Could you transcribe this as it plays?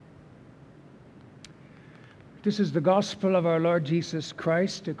This is the gospel of our Lord Jesus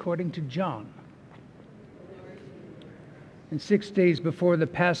Christ according to John. And 6 days before the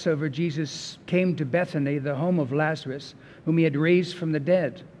Passover, Jesus came to Bethany, the home of Lazarus, whom he had raised from the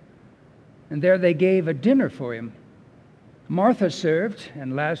dead. And there they gave a dinner for him. Martha served,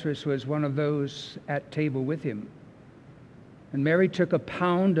 and Lazarus was one of those at table with him. And Mary took a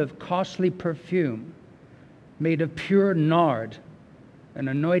pound of costly perfume made of pure nard and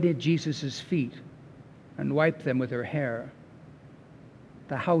anointed Jesus' feet and wiped them with her hair.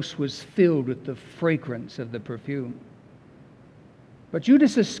 The house was filled with the fragrance of the perfume. But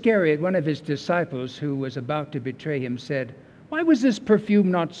Judas Iscariot, one of his disciples who was about to betray him, said, "Why was this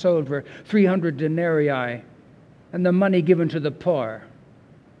perfume not sold for 300 denarii and the money given to the poor?"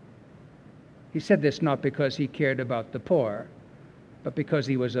 He said this not because he cared about the poor, but because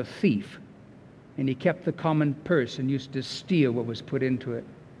he was a thief, and he kept the common purse and used to steal what was put into it.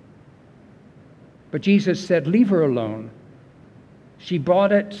 But Jesus said, "Leave her alone. She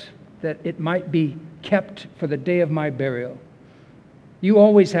bought it that it might be kept for the day of my burial. You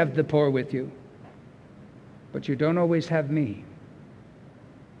always have the poor with you, but you don't always have me."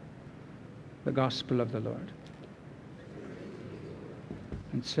 The gospel of the Lord.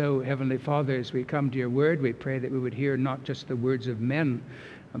 And so, Heavenly Father, as we come to your word, we pray that we would hear not just the words of men,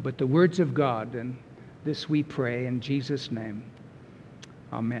 but the words of God. And this we pray in Jesus' name.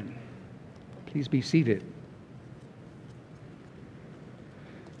 Amen. Please be seated.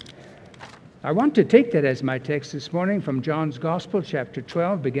 I want to take that as my text this morning from John's Gospel, chapter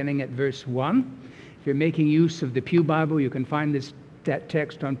 12, beginning at verse 1. If you're making use of the Pew Bible, you can find that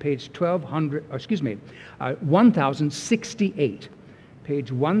text on page 1068. Page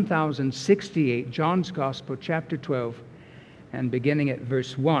 1068, John's Gospel, chapter 12, and beginning at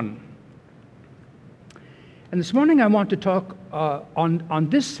verse 1. And this morning I want to talk on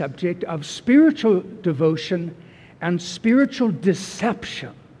this subject of spiritual devotion and spiritual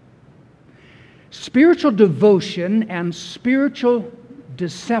deception. Spiritual devotion and spiritual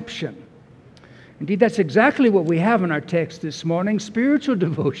deception. Indeed, that's exactly what we have in our text this morning, spiritual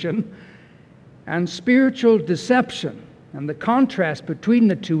devotion and spiritual deception. And the contrast between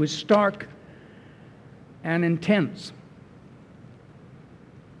the two is stark and intense.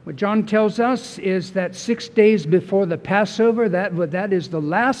 What John tells us is that 6 days before the Passover, that is the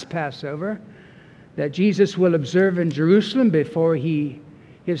last Passover that Jesus will observe in Jerusalem before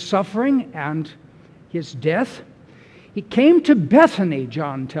his suffering and his death, he came to Bethany,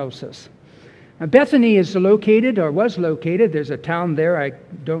 John tells us. Now, Bethany was located, there's a town there, I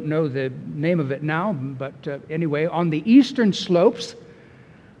don't know the name of it now, but anyway, on the eastern slopes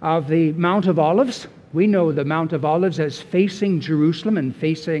of the Mount of Olives. We know the Mount of Olives as facing Jerusalem and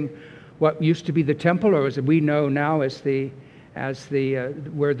facing what used to be the temple, or as we know now as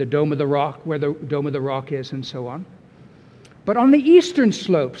where the Dome of the Rock is, and so on. But on the eastern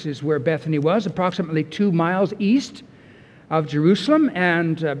slopes is where Bethany was, approximately 2 miles east of Jerusalem.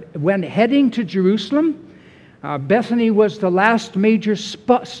 And when heading to Jerusalem, Bethany was the last major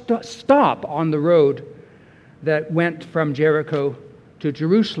stop on the road that went from Jericho to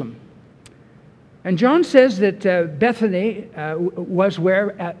Jerusalem. And John says that Bethany was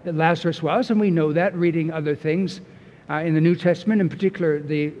where Lazarus was, and we know that reading other things in the New Testament, in particular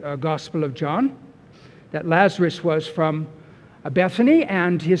the Gospel of John, that Lazarus was from Bethany,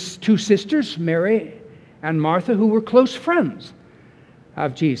 and his two sisters, Mary and Martha, who were close friends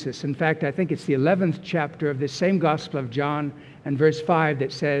of Jesus. In fact, I think it's the 11th chapter of this same Gospel of John and verse 5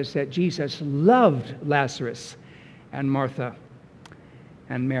 that says that Jesus loved Lazarus and Martha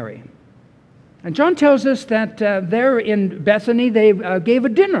and Mary. And John tells us that there in Bethany they gave a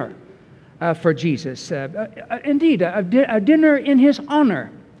dinner for Jesus. Indeed, a dinner in his honor.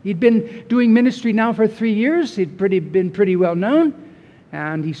 He'd been doing ministry now for 3 years. He'd been pretty well known.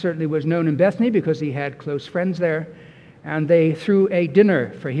 And he certainly was known in Bethany because he had close friends there. And they threw a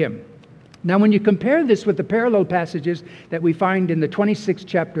dinner for him. Now, when you compare this with the parallel passages that we find in the 26th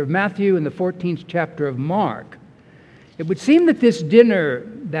chapter of Matthew and the 14th chapter of Mark, it would seem that this dinner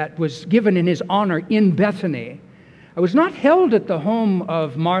that was given in his honor in Bethany was not held at the home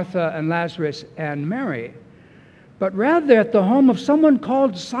of Martha and Lazarus and Mary, but rather at the home of someone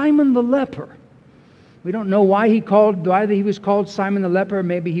called Simon the leper. We don't know why he was called Simon the leper.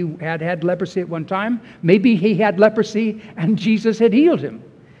 Maybe he had leprosy at one time. Maybe he had leprosy and Jesus had healed him.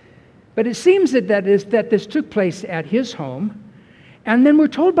 But it seems that this took place at his home. And then we're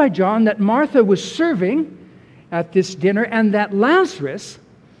told by John that Martha was serving at this dinner, and that Lazarus,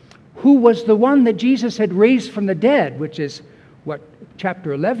 who was the one that Jesus had raised from the dead, which is what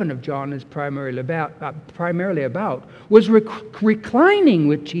chapter 11 of John is primarily about, was reclining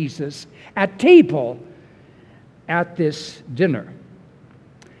with Jesus at table at this dinner.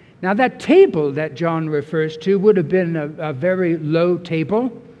 Now, that table that John refers to would have been a very low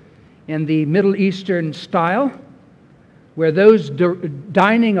table in the Middle Eastern style, where those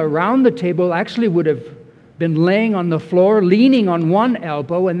dining around the table actually would have been laying on the floor, leaning on one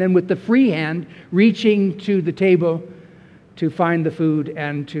elbow, and then with the free hand reaching to the table to find the food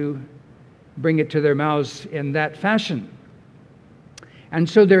and to bring it to their mouths in that fashion. And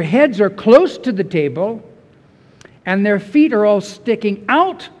so their heads are close to the table, and their feet are all sticking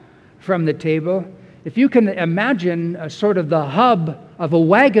out from the table. If you can imagine a sort of the hub of a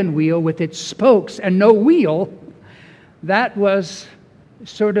wagon wheel with its spokes and no wheel, that was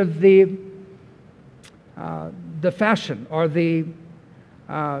sort of the fashion, or the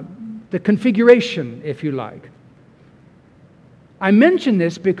configuration, if you like. I mention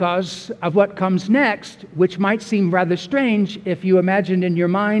this because of what comes next, which might seem rather strange if you imagined in your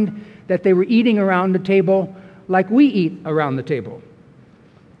mind that they were eating around the table like we eat around the table.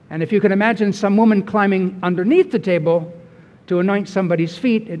 And if you can imagine some woman climbing underneath the table to anoint somebody's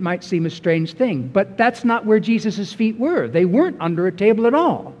feet, it might seem a strange thing. But that's not where Jesus' feet were. They weren't under a table at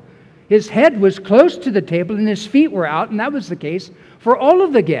all. His head was close to the table and his feet were out, and that was the case for all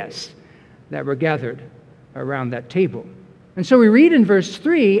of the guests that were gathered around that table. And so we read in verse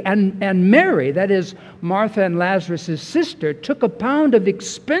 3, and Mary, that is Martha and Lazarus' sister, took a pound of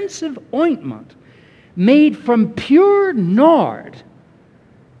expensive ointment made from pure nard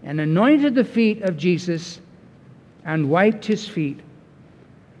and anointed the feet of Jesus and wiped his feet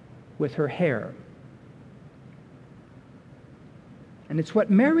with her hair. And it's what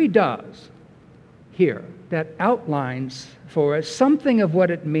Mary does here that outlines for us something of what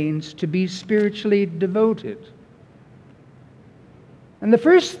it means to be spiritually devoted. And the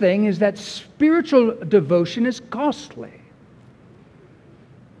first thing is that spiritual devotion is costly.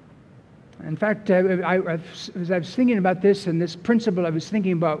 In fact, as I was thinking about this and this principle, I was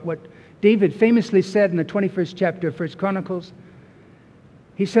thinking about what David famously said in the 21st chapter of 1 Chronicles.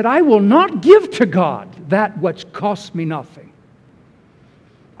 He said, "I will not give to God that which costs me nothing.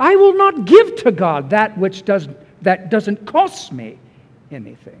 I will not give to God that which doesn't cost me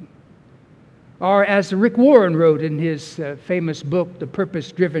anything." Or as Rick Warren wrote in his famous book, The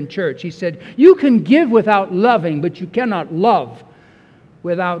Purpose-Driven Church, he said, "You can give without loving, but you cannot love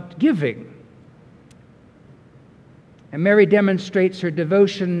without giving." And Mary demonstrates her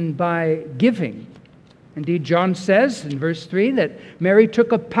devotion by giving. Indeed, John says in verse 3 that Mary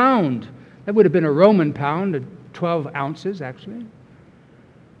took a pound. That would have been a Roman pound, 12 ounces actually.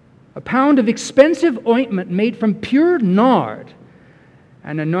 A pound of expensive ointment made from pure nard,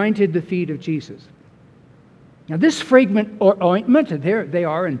 and anointed the feet of Jesus. Now this fragrant ointment, there they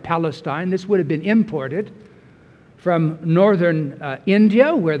are in Palestine. This would have been imported from northern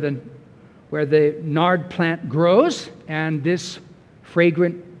India, where the nard plant grows, and this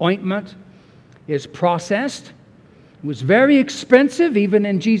fragrant ointment is processed. It was very expensive, even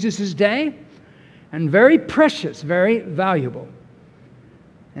in Jesus' day, and very precious, very valuable.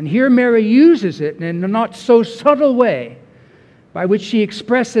 And here Mary uses it in a not so subtle way, by which she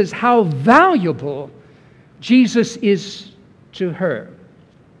expresses how valuable Jesus is to her.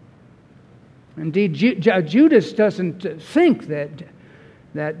 Indeed, Judas doesn't think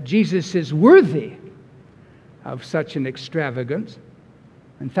that Jesus is worthy of such an extravagance.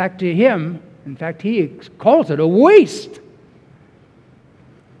 In fact, he calls it a waste.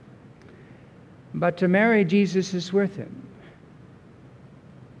 But to Mary, Jesus is worth it.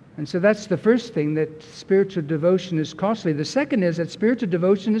 And so that's the first thing, that spiritual devotion is costly. The second is that spiritual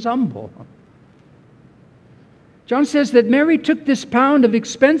devotion is humble. John says that Mary took this pound of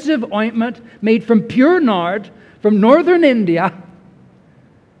expensive ointment made from pure nard from northern India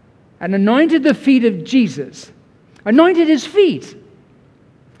and anointed the feet of Jesus. Anointed his feet.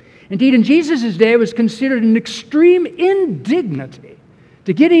 Indeed, in Jesus' day, it was considered an extreme indignity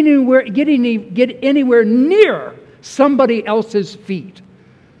to get anywhere near somebody else's feet.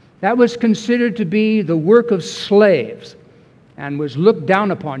 That was considered to be the work of slaves and was looked down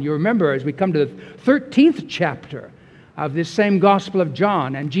upon. You remember, as we come to the 13th chapter of this same Gospel of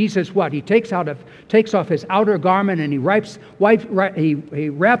John, and Jesus, what? He takes off his outer garment, and he wraps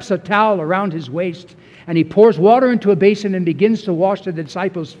a towel around his waist, and he pours water into a basin and begins to wash the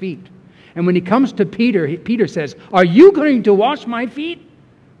disciples' feet. And when he comes to Peter, Peter says, "Are you going to wash my feet?"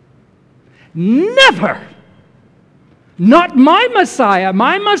 Never! Not my Messiah.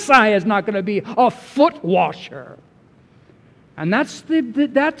 My Messiah is not going to be a foot washer. And that's the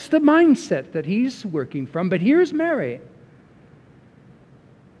mindset that he's working from. But here's Mary,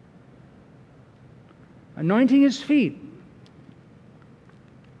 anointing his feet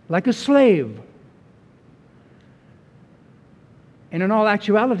like a slave. And in all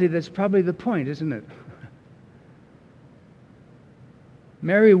actuality, that's probably the point, isn't it?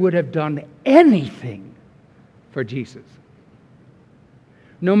 Mary would have done anything for Jesus.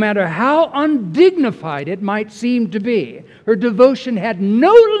 No matter how undignified it might seem to be, her devotion had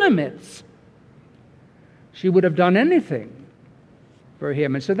no limits. She would have done anything for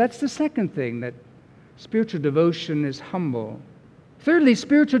him. And so that's the second thing, that spiritual devotion is humble. Thirdly,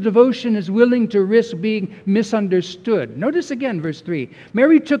 spiritual devotion is willing to risk being misunderstood. Notice again verse 3.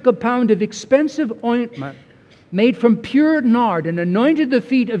 Mary took a pound of expensive ointment made from pure nard and anointed the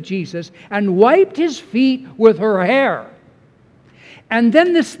feet of Jesus and wiped his feet with her hair. And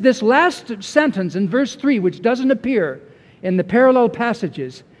then this last sentence in verse 3, which doesn't appear in the parallel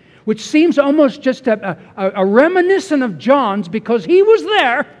passages, which seems almost just a reminiscent of John's because he was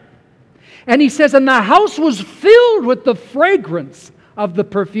there. And he says, and the house was filled with the fragrance of the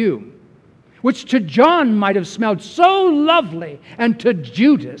perfume, which to John might have smelled so lovely, and to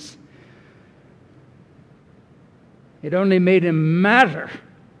Judas, it only made him madder.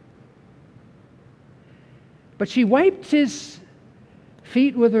 But she wiped his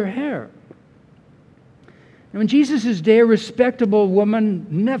feet with her hair. And in Jesus' day, a respectable woman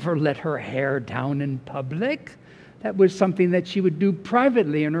never let her hair down in public. That was something that she would do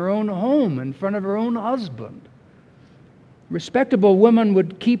privately in her own home, in front of her own husband. A respectable woman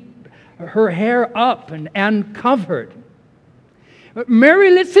would keep her hair up and covered. But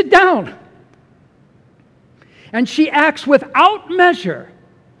Mary lets it down. And she acts without measure,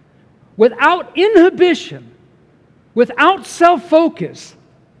 without inhibition, without self-focus,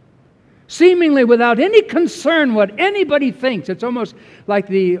 seemingly without any concern what anybody thinks. It's almost like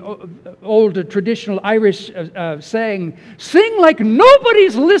the old traditional Irish saying, sing like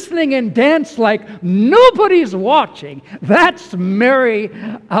nobody's listening and dance like nobody's watching. That's Mary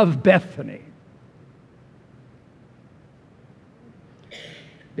of Bethany.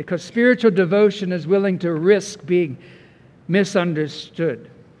 Because spiritual devotion is willing to risk being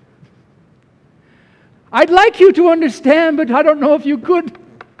misunderstood. I'd like you to understand, but I don't know if you could,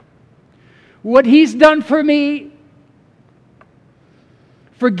 what He's done for me,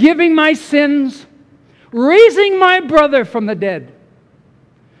 forgiving my sins, raising my brother from the dead.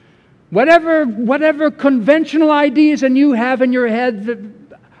 Whatever conventional ideas and you have in your head,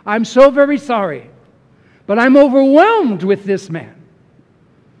 I'm so very sorry, but I'm overwhelmed with this man.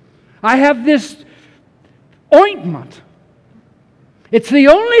 I have this ointment. It's the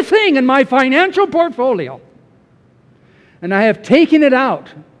only thing in my financial portfolio. And I have taken it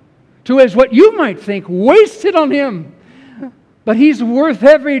out to, as what you might think, wasted on him. But he's worth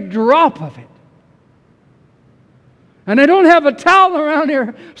every drop of it. And I don't have a towel around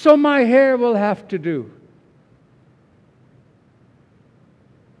here, so my hair will have to do.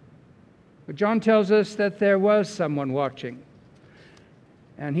 But John tells us that there was someone watching.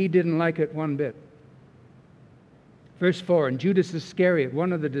 And he didn't like it one bit. Verse 4, and Judas Iscariot,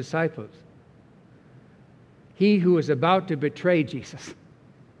 one of the disciples, he who was about to betray Jesus.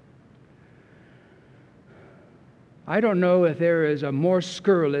 I don't know if there is a more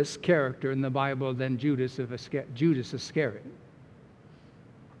scurrilous character in the Bible than Judas Iscariot.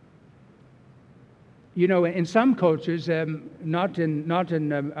 You know, in some cultures, not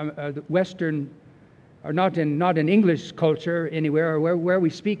in Western, or not in English culture anywhere, or where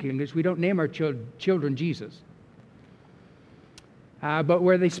we speak English, we don't name our children Jesus. But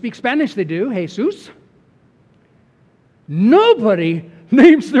where they speak Spanish, they do, Jesus. Nobody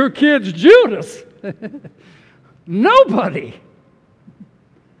names their kids Judas. Nobody.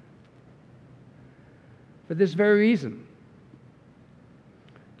 For this very reason.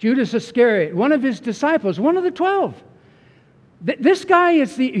 Judas Iscariot, one of his disciples, one of the 12. This guy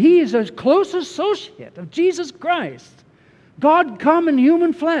he is a close associate of Jesus Christ. God come in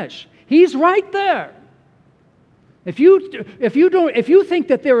human flesh. He's right there. If you think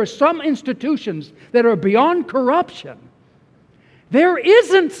that there are some institutions that are beyond corruption, there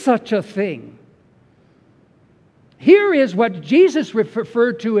isn't such a thing. Here is what Jesus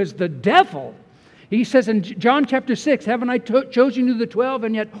referred to as the devil. He says in John chapter 6, haven't I chosen you the 12,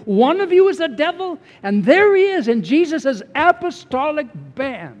 and yet one of you is a devil? And there he is in Jesus' apostolic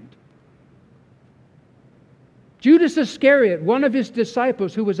band. Judas Iscariot, one of his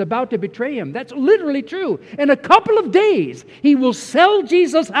disciples who was about to betray him. That's literally true. In a couple of days, he will sell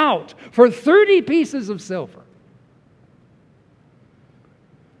Jesus out for 30 pieces of silver.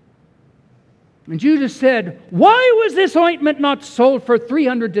 And Judas said, why was this ointment not sold for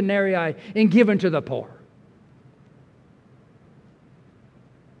 300 denarii and given to the poor?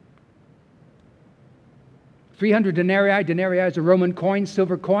 300 denarii. Denarii is a Roman coin,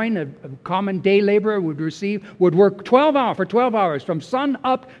 silver coin. A common day laborer would work 12 hours for 12 hours from sun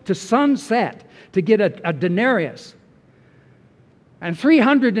up to sunset to get a denarius. And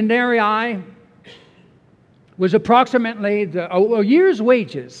 300 denarii was approximately a year's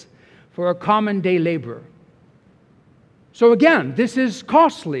wages for a common day laborer. So again, this is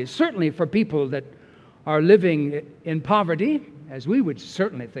costly, certainly for people that are living in poverty, as we would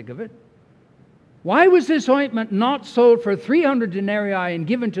certainly think of it. Why was this ointment not sold for 300 denarii and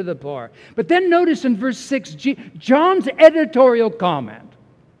given to the poor? But then notice in verse 6, John's editorial comment,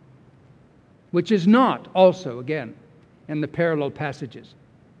 which is not also, again, in the parallel passages.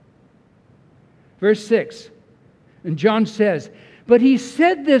 Verse 6, and John says, "But he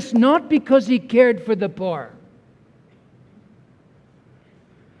said this not because he cared for the poor,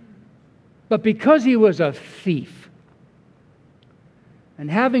 but because he was a thief, and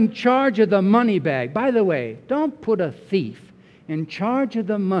having charge of the money bag." By the way, don't put a thief in charge of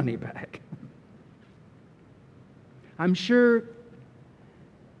the money bag. I'm sure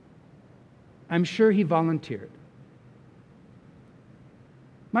he volunteered.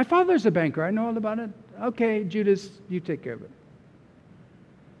 My father's a banker. I know all about it. Okay, Judas, you take care of it.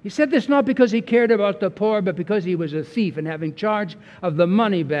 He said this not because he cared about the poor, but because he was a thief, and having charge of the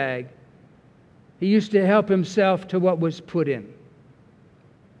money bag, he used to help himself to what was put in.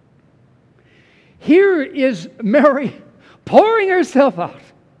 Here is Mary pouring herself out.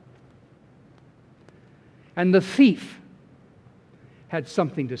 And the thief had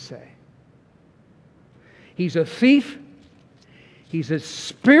something to say. He's a thief. He's a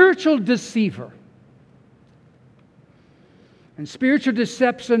spiritual deceiver. And spiritual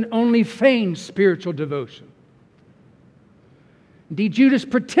deception only feigns spiritual devotion. Indeed, Judas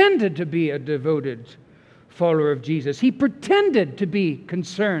pretended to be a devoted follower of Jesus. He pretended to be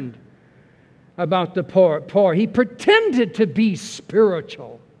concerned about the poor. He pretended to be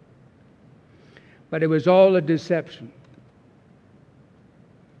spiritual. But it was all a deception.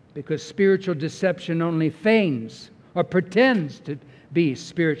 Because spiritual deception only feigns or pretends to be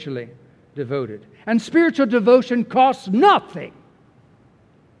spiritually devoted. And spiritual devotion costs nothing.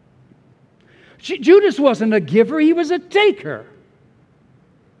 Judas wasn't a giver, he was a taker.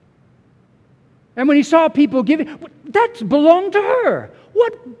 And when he saw people giving, that belonged to her.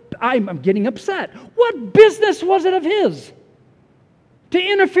 I'm getting upset. What business was it of his to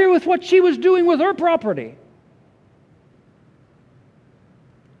interfere with what she was doing with her property?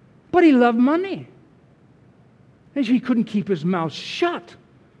 But he loved money. And he couldn't keep his mouth shut.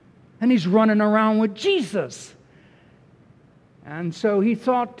 And he's running around with Jesus. And so he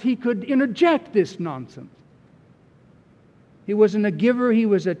thought he could interject this nonsense. He wasn't a giver, he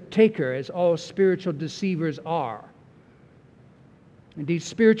was a taker, as all spiritual deceivers are. Indeed,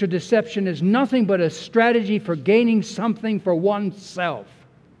 spiritual deception is nothing but a strategy for gaining something for oneself.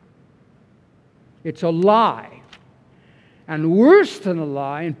 It's a lie. And worse than a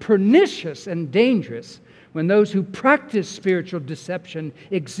lie, and pernicious and dangerous, when those who practice spiritual deception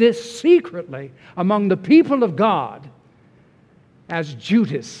exist secretly among the people of God, as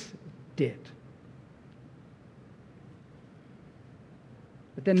Judas did.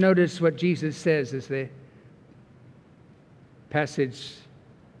 But then notice what Jesus says as the passage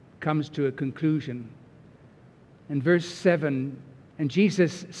comes to a conclusion. In verse 7, and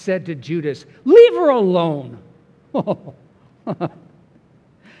Jesus said to Judas, "Leave her alone."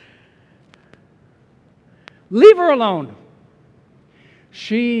 Leave her alone.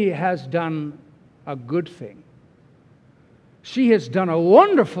 She has done a good thing. She has done a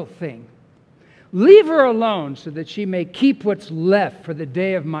wonderful thing. Leave her alone so that she may keep what's left for the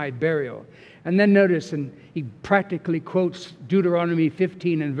day of my burial. And then notice, and he practically quotes Deuteronomy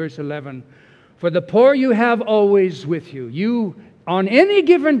 15 and verse 11. "For the poor you have always with you. You, on any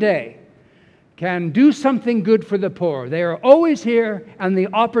given day, can do something good for the poor. They are always here, and the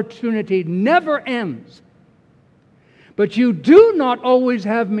opportunity never ends. But you do not always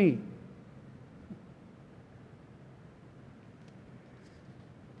have me."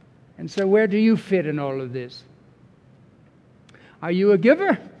 And so where do you fit in all of this? Are you a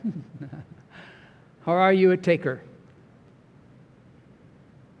giver? Or are you a taker?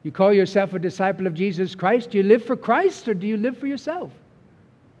 You call yourself a disciple of Jesus Christ. Do you live for Christ, or do you live for yourself?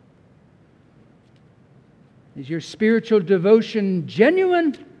 Is your spiritual devotion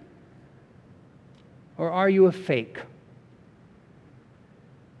genuine, or are you a fake?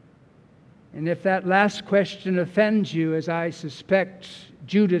 And if that last question offends you, as I suspect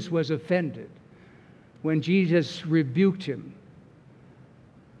Judas was offended when Jesus rebuked him,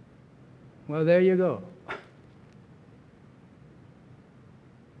 well, there you go.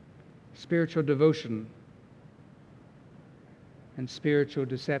 Spiritual devotion and spiritual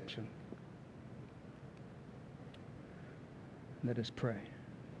deception. Let us pray.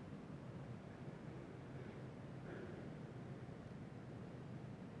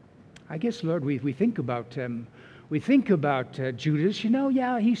 I guess, Lord, we think about Judas.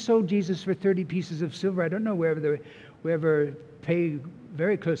 Yeah, he sold Jesus for 30 pieces of silver. I don't know whether we ever pay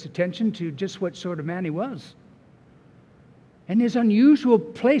very close attention to just what sort of man he was. And his unusual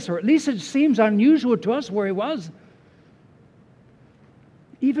place, or at least it seems unusual to us where he was.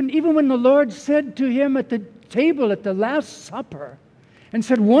 Even when the Lord said to him at the table at the Last Supper and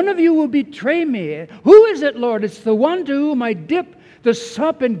said, "One of you will betray me." "Who is it, Lord?" "It's the one to whom I dip the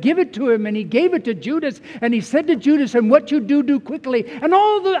sup and give it to him." And he gave it to Judas. And he said to Judas, "And what you do, do quickly." And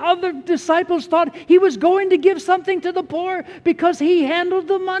all the other disciples thought he was going to give something to the poor because he handled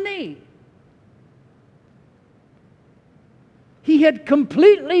the money. He had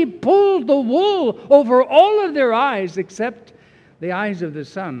completely pulled the wool over all of their eyes except the eyes of the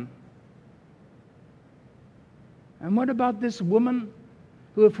Son. And what about this woman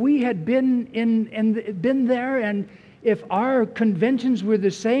who, if we had been there, and if our conventions were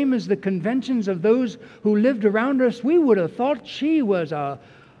the same as the conventions of those who lived around us, we would have thought she was a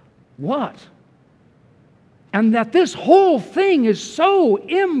what? And that this whole thing is so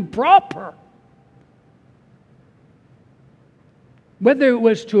improper. Whether it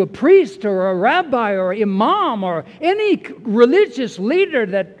was to a priest or a rabbi or imam or any religious leader,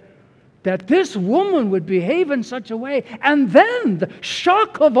 that this woman would behave in such a way. And then the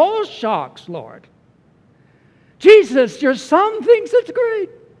shock of all shocks, Lord. Jesus, your Son thinks it's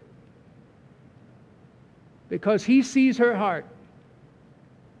great. Because he sees her heart.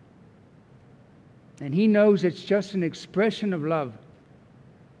 And he knows it's just an expression of love.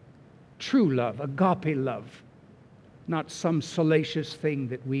 True love, agape love. Not some salacious thing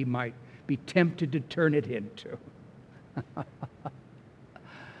that we might be tempted to turn it into.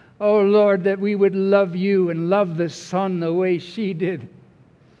 Oh, Lord, that we would love you and love the Son the way she did.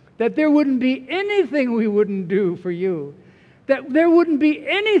 That there wouldn't be anything we wouldn't do for you. That there wouldn't be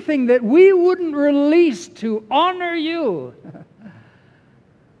anything that we wouldn't release to honor you.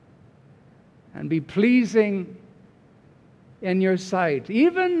 And be pleasing in your sight.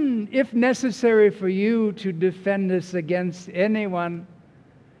 Even if necessary for you to defend us against anyone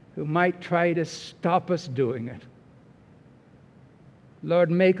who might try to stop us doing it.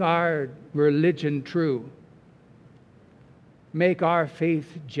 Lord, make our religion true. Make our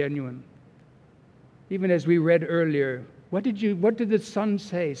faith genuine. Even as we read earlier, what did the Son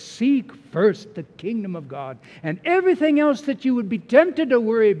say? Seek first the kingdom of God, and everything else that you would be tempted to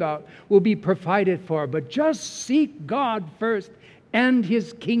worry about will be provided for. But just seek God first and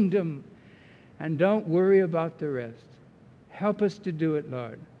His kingdom, and don't worry about the rest. Help us to do it,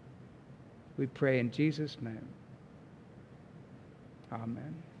 Lord. We pray in Jesus' name.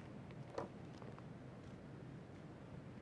 Amen.